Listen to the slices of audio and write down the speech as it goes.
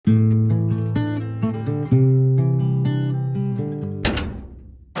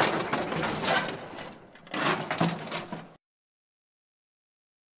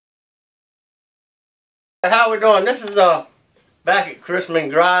How we doing? This is back at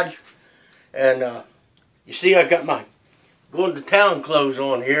Chrisman Garage, and you see I got my going to town clothes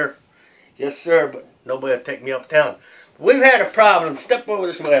on here. Yes sir, but nobody will take me uptown. We've had a problem. Step over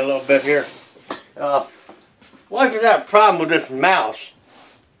this way a little bit here. Wife has had a problem with this mouse.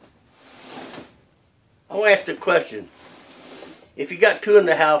 I want to ask the question. If you got two in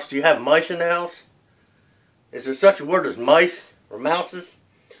the house, do you have mice in the house? Is there such a word as mice or mouses?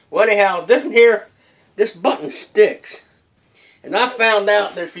 Well anyhow, this in here, this button sticks. And I found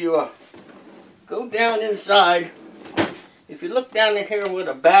out that if you go down inside, if you look down in here where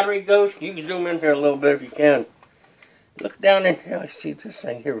the battery goes, you can zoom in here a little bit if you can. Look down in here. I see this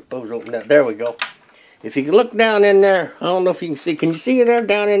thing here supposed to open up. There we go. If you can look down in there, I don't know if you can see. Can you see it there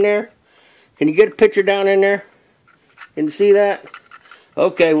down in there? Can you get a picture down in there? Can you see that?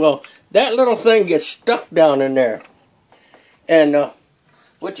 Okay, well, that little thing gets stuck down in there. And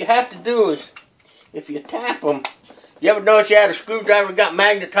what you have to do is, if you tap them, you ever notice you had a screwdriver got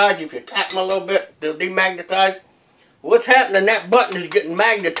magnetized? If you tap them a little bit, they'll demagnetize. What's happening? That button is getting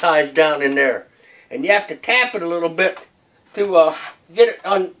magnetized down in there, and you have to tap it a little bit to get it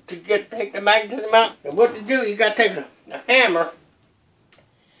on take the magnetism out. And what to do? You got to take a hammer.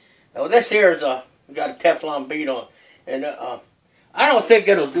 Now this here is got a Teflon bead on, and I don't think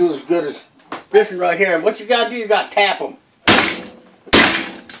it'll do as good as this one right here. And what you got to do? You got to tap them.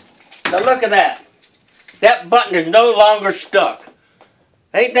 Now look at that. That button is no longer stuck.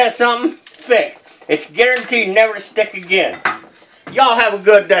 Ain't that something? Fixed. It's guaranteed never to stick again. Y'all have a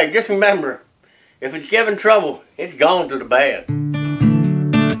good day. Just remember, if it's giving trouble, it's gone to the bad.